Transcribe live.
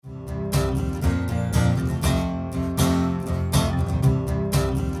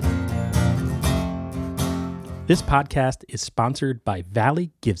This podcast is sponsored by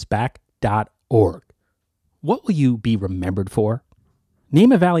valleygivesback.org. What will you be remembered for?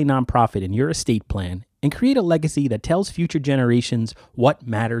 Name a Valley nonprofit in your estate plan and create a legacy that tells future generations what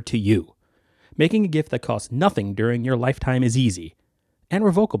matter to you. Making a gift that costs nothing during your lifetime is easy and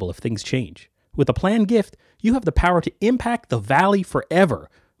revocable if things change. With a planned gift, you have the power to impact the Valley forever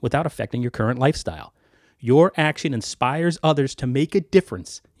without affecting your current lifestyle. Your action inspires others to make a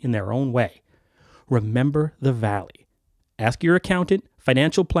difference in their own way. Remember the Valley. Ask your accountant,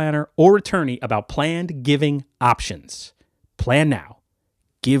 financial planner, or attorney about planned giving options. Plan now.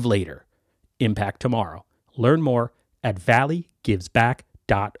 Give later. Impact tomorrow. Learn more at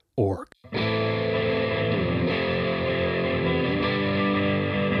valleygivesback.org.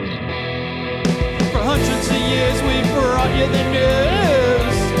 For hundreds of years we've brought you the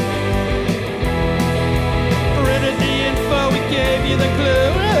news. For any info we gave you the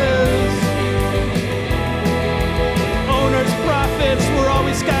clues. Owners' profits were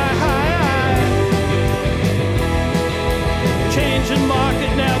always sky high. Changing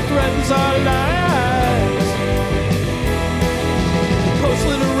market now threatens our lives.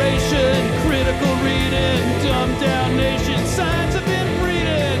 Post-literation, critical reading, dumbed down nation, signs of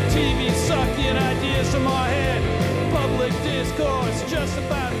inbreeding, TV sucking ideas from our head, public discourse just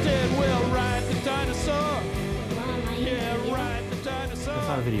about dead. We'll ride the dinosaur. Yeah, ride the dinosaur. It's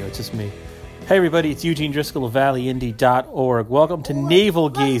not a video, it's just me. Hey everybody, it's Eugene Driscoll of ValleyIndy.org. Welcome to Navel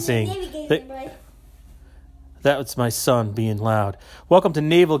Gazing. That was my son being loud. Welcome to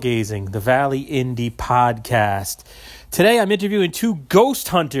Navel Gazing, the Valley Indy podcast. Today I'm interviewing two ghost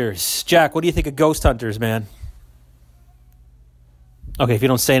hunters. Jack, what do you think of ghost hunters, man? Okay, if you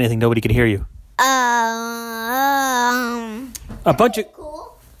don't say anything, nobody can hear you. A bunch of...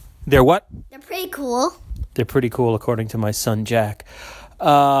 Cool. They're what? They're pretty cool. They're pretty cool, according to my son, Jack.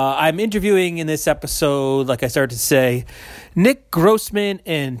 I'm interviewing in this episode, like I started to say, Nick Grossman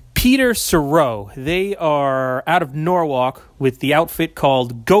and Peter Serow. They are out of Norwalk with the outfit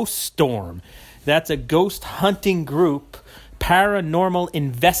called Ghost Storm. That's a ghost hunting group, paranormal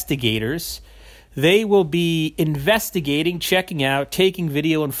investigators. They will be investigating, checking out, taking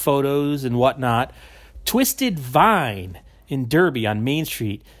video and photos and whatnot. Twisted Vine in Derby on Main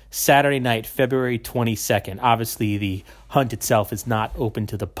Street, Saturday night, February 22nd. Obviously, the hunt itself is not open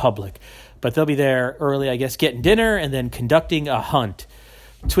to the public, but they'll be there early, I guess, getting dinner and then conducting a hunt.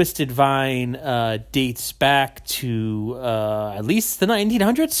 Twisted Vine dates back to at least the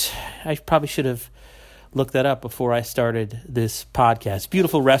 1900s. I probably should have looked that up before I started this podcast.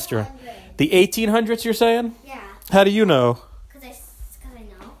 Beautiful restaurant. The 1800s, you're saying? Yeah. How do you know? Because I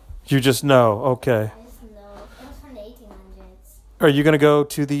know. You just know. Okay. I just know. It was from the 1800s. Are you going to go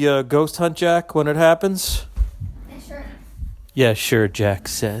to the ghost hunt, Jack, when it happens? Yeah, sure. Yeah, sure, Jack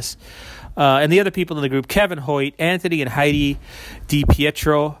says. And the other people in the group, Kevin Hoyt, Anthony and Heidi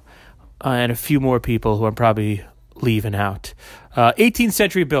DiPietro, and a few more people who I'm probably leaving out. 18th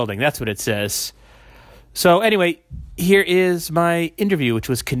century building, that's what it says. So anyway, here is my interview, which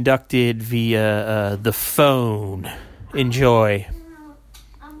was conducted via the phone. Enjoy.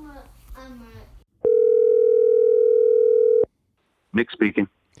 Nick speaking.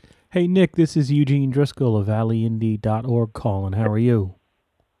 Hey, Nick, this is Eugene Driscoll of ValleyIndy.org calling. How are you?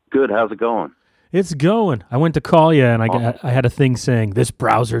 Good. How's it going? It's going. I went to call you, and I had a thing saying, this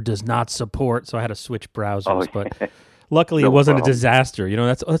browser does not support, so I had to switch browsers. But luckily, No it wasn't problem. a disaster. You know,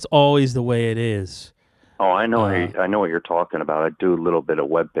 that's always the way it is. Oh, I know. I know what you're talking about. I do a little bit of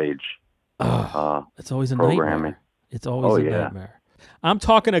web page It's always a programming. nightmare. It's always a yeah. nightmare. I'm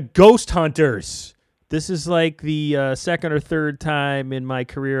talking to ghost hunters. This is like the second or third time in my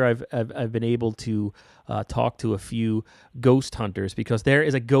career I've been able to talk to a few ghost hunters because there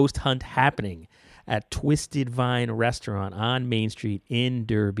is a ghost hunt happening at Twisted Vine Restaurant on Main Street in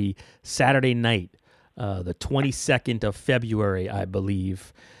Derby Saturday night, the 22nd of February, I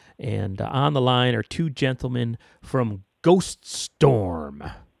believe. And on the line are two gentlemen from Ghost Storm.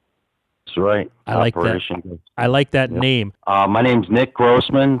 That's right. I like that. I like that name. My name's Nick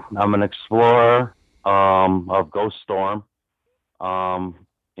Grossman. I'm an explorer of Ghost Storm.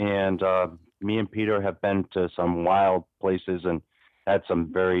 And me and Peter have been to some wild places and had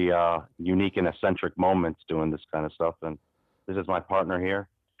some very unique and eccentric moments doing this kind of stuff. And this is my partner here.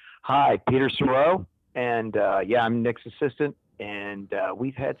 Hi, Peter Serow, and I'm Nick's assistant, and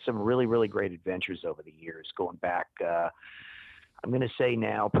we've had some really, really great adventures over the years, going back, I'm going to say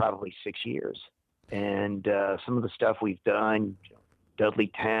now probably 6 years. And some of the stuff we've done,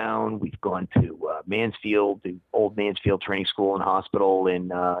 Dudley Town, we've gone to Mansfield, the old Mansfield Training School and Hospital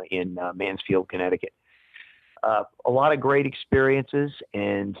in Mansfield, Connecticut. A lot of great experiences,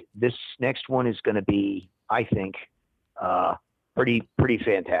 and this next one is going to be I think, pretty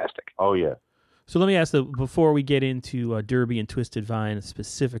fantastic. Oh yeah. So let me ask, before we get into Derby and Twisted Vine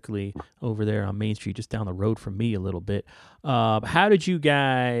specifically over there on Main Street, just down the road from me a little bit, how did you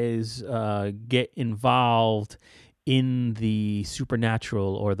guys get involved in the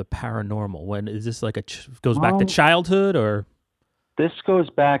supernatural or the paranormal? When is this like goes back to childhood, or? This goes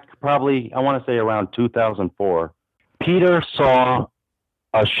back probably, I want to say around 2004. Peter saw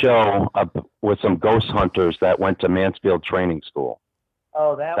a show with some ghost hunters that went to Mansfield Training School.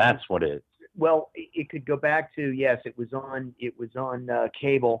 Oh, That's what it is. Well, it could go back to, yes, it was on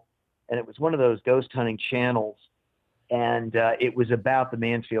cable, and it was one of those ghost hunting channels, and it was about the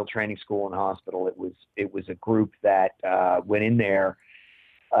Mansfield Training School and Hospital. It was a group that went in there,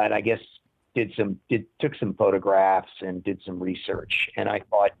 and I guess took some photographs and did some research. And I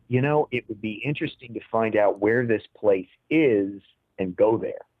thought, it would be interesting to find out where this place is and go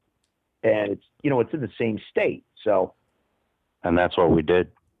there. And it's in the same state, so. And that's what we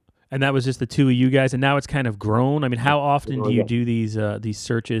did. And that was just the two of you guys, and now it's kind of grown. I mean, how often do you do these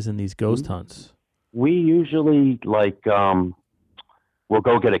searches and these ghost hunts? We usually we'll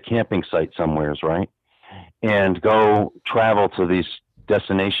go get a camping site somewheres, right? And go travel to these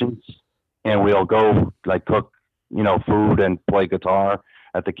destinations, and we'll go cook, food and play guitar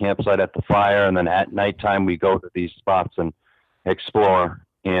at the campsite at the fire, and then at nighttime we go to these spots and explore.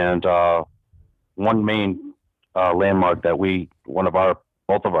 And one main landmark that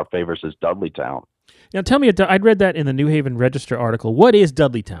both of our favorites is Dudleytown. Now, tell me, I'd read that in the New Haven Register article. What is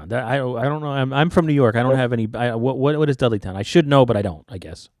Dudleytown? I don't know. I'm from New York. I don't have any. What is Dudleytown? I should know, but I don't, I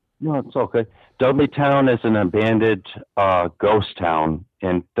guess. No, it's okay. Dudleytown is an abandoned ghost town,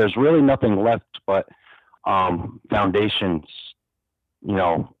 and there's really nothing left but foundations,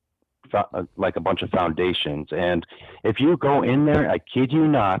 like a bunch of foundations. And if you go in there, I kid you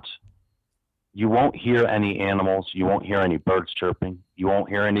not, you won't hear any animals. You won't hear any birds chirping. You won't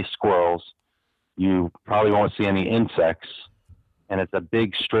hear any squirrels. You probably won't see any insects. And it's a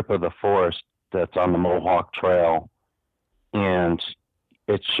big strip of the forest that's on the Mohawk Trail. And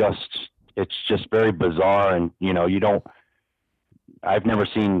it's just very bizarre. And, I've never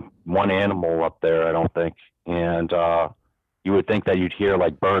seen one animal up there, I don't think. And you would think that you'd hear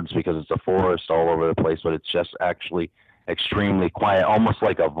like birds because it's a forest all over the place, but it's just actually extremely quiet, almost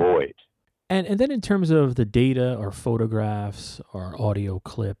like a void. And then in terms of the data or photographs or audio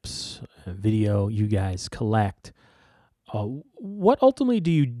clips, video you guys collect, what ultimately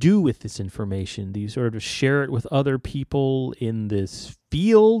do you do with this information? Do you sort of share it with other people in this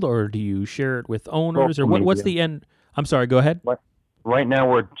field, or do you share it with owners, or what's the end? I'm sorry, go ahead. Right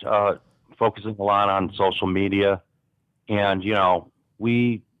now we're focusing a lot on social media, and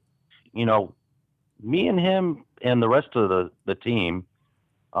me and him and the rest of the team,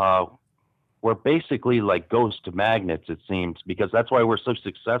 we're basically like ghost magnets, it seems, because that's why we're so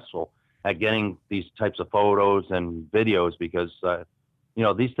successful at getting these types of photos and videos, because,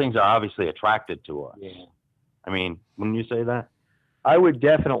 these things are obviously attracted to us. Yeah. I mean, wouldn't you say that? I would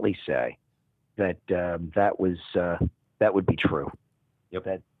definitely say that that would be true.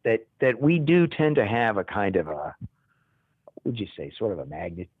 Yep. That we do tend to have a kind of a, what would you say, sort of a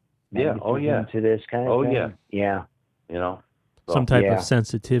magnet? Yeah. Oh yeah. To this kind of thing. Yeah. Some type of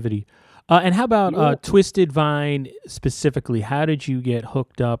sensitivity. And how about Twisted Vine specifically? How did you get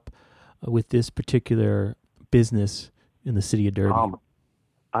hooked up with this particular business in the city of Derby?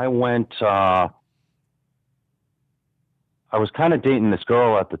 I went. I was kind of dating this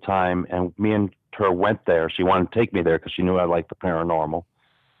girl at the time, and me and her went there. She wanted to take me there because she knew I liked the paranormal.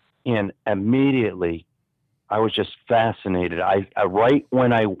 And immediately, I was just fascinated. I right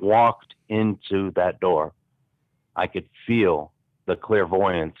when I walked into that door, I could feel the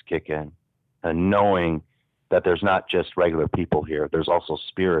clairvoyance kick in, and knowing that there's not just regular people here, there's also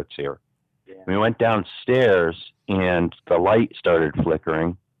spirits here. Yeah. We went downstairs and the light started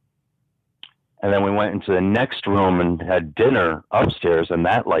flickering. And then we went into the next room and had dinner upstairs, and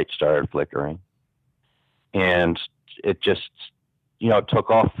that light started flickering. And it just, took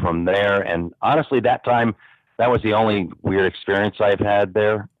off from there. And honestly, that time, that was the only weird experience I've had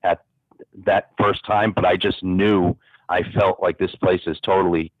there at that first time. But I just knew, I felt like this place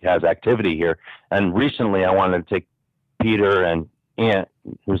has activity here. And recently I wanted to take Peter and Ant,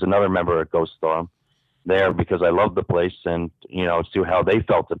 who's another member of Ghost Storm, there because I love the place and, see how they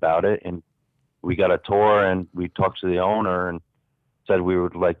felt about it. And we got a tour and we talked to the owner and said we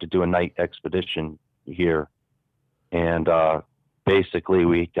would like to do a night expedition here. And basically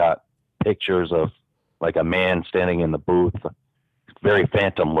we got pictures of like a man standing in the booth, very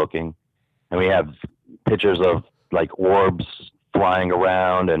phantom looking. And we have pictures of like orbs flying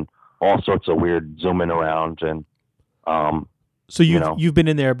around and all sorts of weird zooming around and So you know. you've been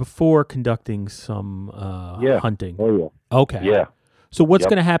in there before conducting some Yeah. hunting. Oh yeah. Okay. Yeah. So what's Yep.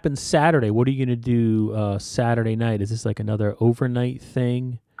 going to happen Saturday? What are you going to do Saturday night? Is this like another overnight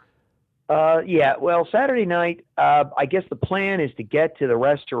thing? Yeah, well, Saturday night, I guess the plan is to get to the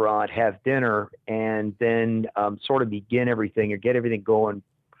restaurant, have dinner, and then sort of begin everything or get everything going.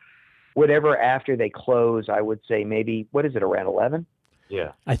 Whatever after they close, I would say maybe, what is it, around 11?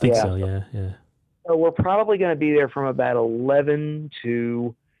 Yeah. I think Yeah. so. Yeah. Yeah. So we're probably going to be there from about 11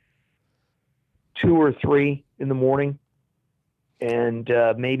 to 2 or 3 in the morning, and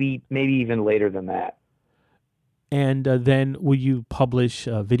maybe even later than that. And then will you publish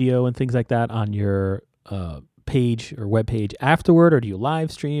video and things like that on your page or webpage afterward, or do you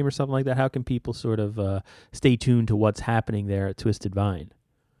live stream or something like that? How can people sort of stay tuned to what's happening there at Twisted Vine?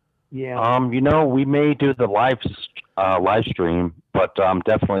 Yeah. You know, we may do the live stream, but I'm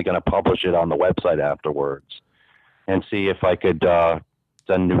definitely going to publish it on the website afterwards and see if I could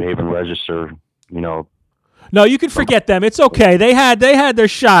send New Haven Register, you know. No, you can forget them. It's okay. They had their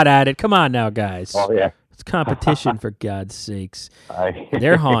shot at it. Come on now, guys. Oh yeah. It's competition for God's sakes. I,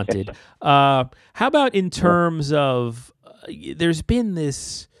 They're haunted. How about in terms of there's been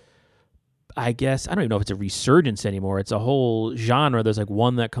this, I guess, I don't even know if it's a resurgence anymore. It's a whole genre. There's like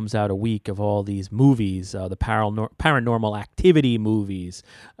one that comes out a week of all these movies, the paranormal activity movies,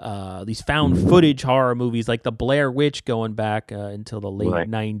 these found footage horror movies like the Blair Witch going back until the late Right.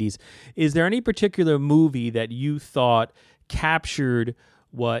 90s. Is there any particular movie that you thought captured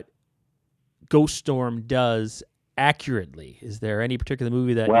what Ghost Storm does accurately? Is there any particular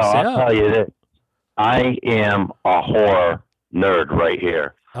movie that well, you say, I'll tell you this. I am a horror nerd right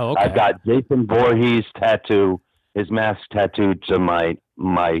here. oh, okay. I've got Jason Voorhees tattoo, his mask tattooed to my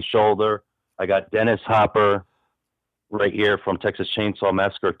shoulder. I got Dennis Hopper right here from Texas Chainsaw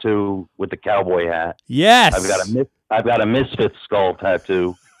Massacre 2 with the cowboy hat. Yes. I've got a Misfits skull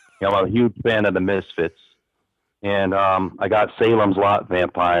tattoo. You know, I'm a huge fan of the Misfits. And I got Salem's Lot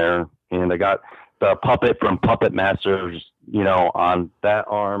vampire, and I got the puppet from Puppet Masters, you know, on that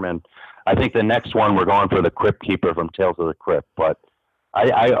arm. And I think the next one we're going for the Crypt Keeper from Tales of the Crypt. But I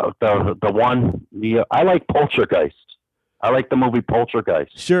like Poltergeist. I like the movie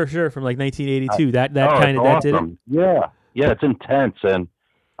Poltergeist. Sure, from like 1982. That Oh, kind of it's that did it. awesome. Yeah, it's intense, and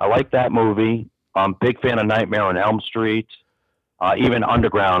I like that movie. I'm a big fan of Nightmare on Elm Street, even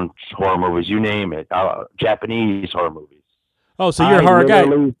underground horror movies, you name it. Japanese horror movies. Oh, so you're a horror guy.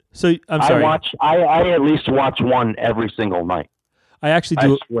 So I'm sorry. I at least watch one every single night. I actually I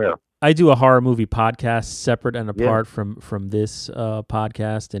do. swear. I do a horror movie podcast separate and Yeah. apart from this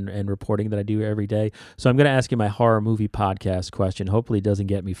podcast and reporting that I do every day. So I'm going to ask you my horror movie podcast question. Hopefully it doesn't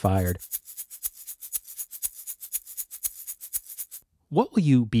get me fired. What will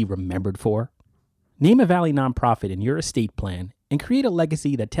you be remembered for? Name a Valley nonprofit in your estate plan and create a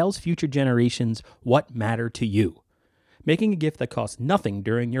legacy that tells future generations what matter to you. Making a gift that costs nothing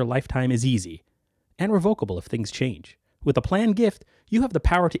during your lifetime is easy and revocable if things change. With a planned gift, you have the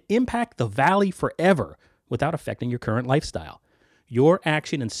power to impact the Valley forever without affecting your current lifestyle. Your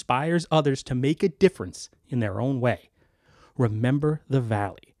action inspires others to make a difference in their own way. Remember the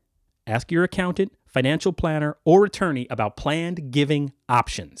Valley. Ask your accountant, financial planner, or attorney about planned giving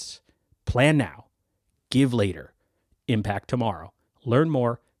options. Plan now. Give later. Impact tomorrow. Learn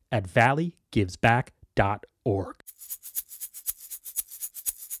more at valleygivesback.org.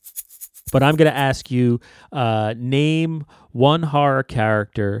 But I'm going to ask you, name one horror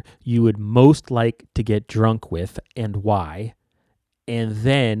character you would most like to get drunk with and why. And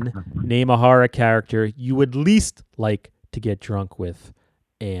then name a horror character you would least like to get drunk with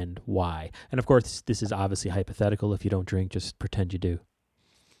and why. And of course, this is obviously hypothetical. If you don't drink, just pretend you do.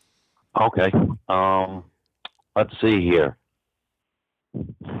 Okay. Let's see here.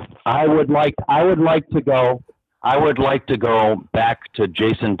 I would like to go back to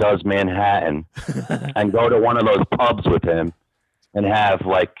Jason Does Manhattan and go to one of those pubs with him and have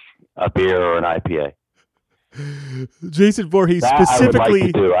like a beer or an IPA. Jason Voorhees That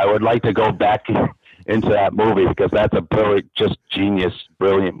specifically. I would like to go back into that movie because that's a brilliant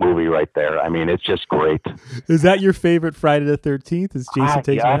movie right there. I mean, it's just great. Is that your favorite Friday the 13th? Is Jason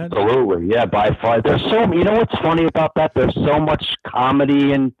Takes yeah, Manhattan? absolutely. Yeah, by far. You know what's funny about that? There's so much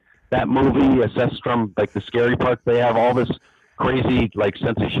comedy in that movie, assessed from like the scary parts. They have all this crazy like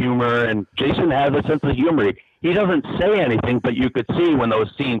sense of humor, and Jason has a sense of humor. He doesn't say anything, but you could see when those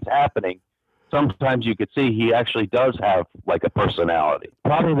scenes happening. Sometimes you could see he actually does have like a personality.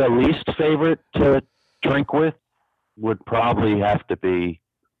 Probably the least favorite to drink with would probably have to be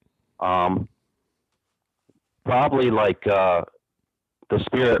probably like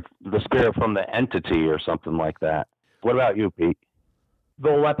the spirit from the entity or something like that. What about you, Pete?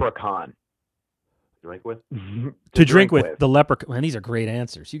 The leprechaun. Drink with? To drink with the leprechaun. Man, these are great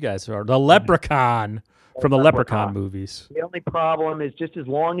answers. You guys are the leprechaun from the Leprechaun movies. The only problem is just as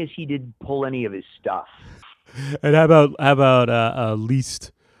long as he didn't pull any of his stuff. And how about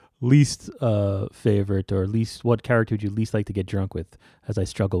least favorite, or least, what character would you least like to get drunk with? As I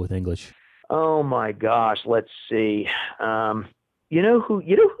struggle with English. Oh my gosh, let's see. You know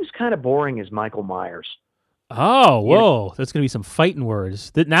who's kind of boring is Michael Myers. Oh, whoa! There's gonna be some fighting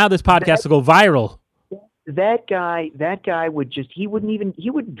words. Now this podcast will go viral. That guy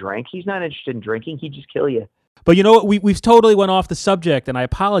wouldn't drink. He's not interested in drinking. He'd just kill you. But you know what? We've totally went off the subject, and I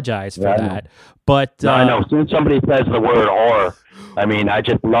apologize for that. But I know. As soon as somebody says the word "or," I mean, I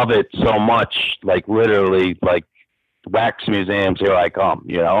just love it so much. Like literally, like wax museums. Here I come.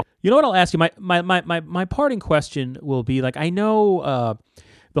 You know. You know what? I'll ask you. My parting question will be like, I know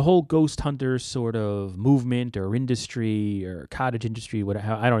the whole ghost hunter sort of movement or industry or cottage industry.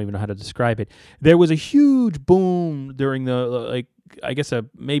 I don't even know how to describe it. There was a huge boom during the I guess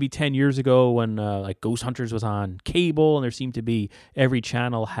maybe 10 years ago when like Ghost Hunters was on cable, and there seemed to be every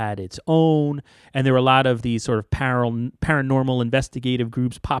channel had its own, and there were a lot of these sort of paranormal investigative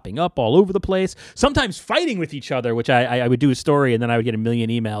groups popping up all over the place, sometimes fighting with each other, which I would do a story and then I would get a million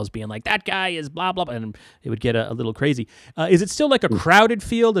emails being like, that guy is blah, blah, blah, and it would get a little crazy. Is it still like a crowded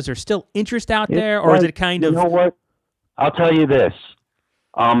field? Is there still interest out there, or is it kind of... You know what? I'll tell you this.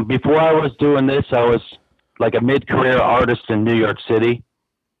 Before I was doing this, I was like a mid-career artist in New York City,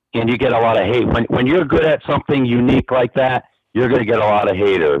 and you get a lot of hate. When you're good at something unique like that, you're going to get a lot of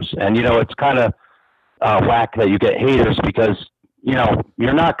haters. And, you know, it's kind of whack that you get haters because, you know,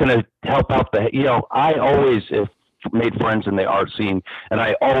 you're not going to help out I always have made friends in the art scene, and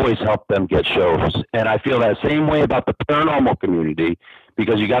I always help them get shows. And I feel that same way about the paranormal community,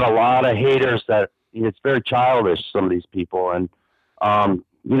 because you got a lot of haters that it's very childish, some of these people. And,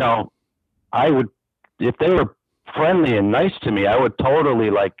 you know, I would, if they were friendly and nice to me, I would totally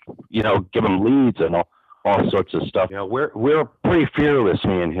give them leads and all sorts of stuff. You know, we're pretty fearless,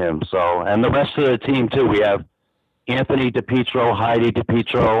 me and him. So, and the rest of the team too. We have Anthony DiPietro, Heidi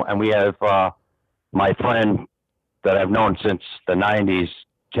DiPietro, and we have my friend that I've known since the '90s,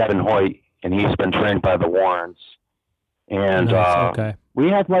 Kevin Hoyt, and he's been trained by the Warrens. And okay. We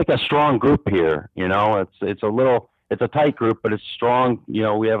have like a strong group here. You know, it's a tight group, but it's strong. You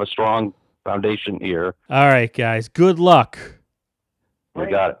know, we have a strong foundation here. All right, guys. Good luck. We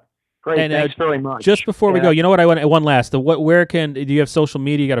got it. Great. And, thanks very much. Just before we go, you know what? I want one last. Do you have social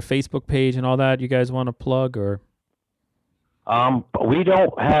media? You got a Facebook page and all that? You guys want to plug or? We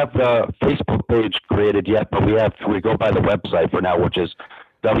don't have the Facebook page created yet, but we go by the website for now, which is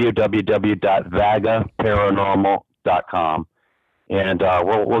www.vagaparanormal.com, and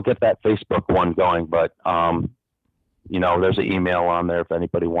we'll get that Facebook one going. But you know, there's an email on there if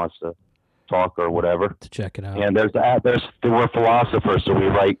anybody wants to talk or whatever to check it out. And we're philosophers, so we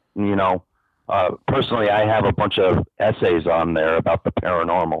write. You know, personally, I have a bunch of essays on there about the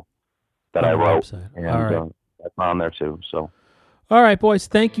paranormal that I wrote, and all right. that's on there too. So, all right, boys,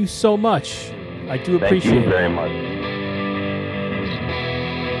 thank you so much. I do appreciate it. Thank you very much.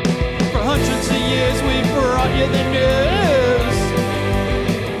 For hundreds of years we've brought you the news.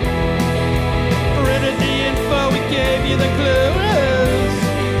 Printed the info, we gave you the clues.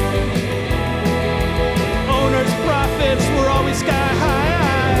 Owners' profits were always sky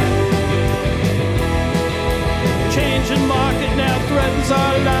high. Changing market now threatens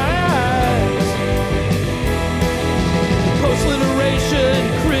our lives. Post-literation,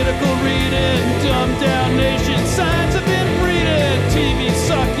 critical reading, dumbed down nation, signs have been breeding. TV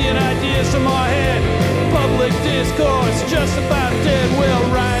sucking ideas from our head. Public discourse just about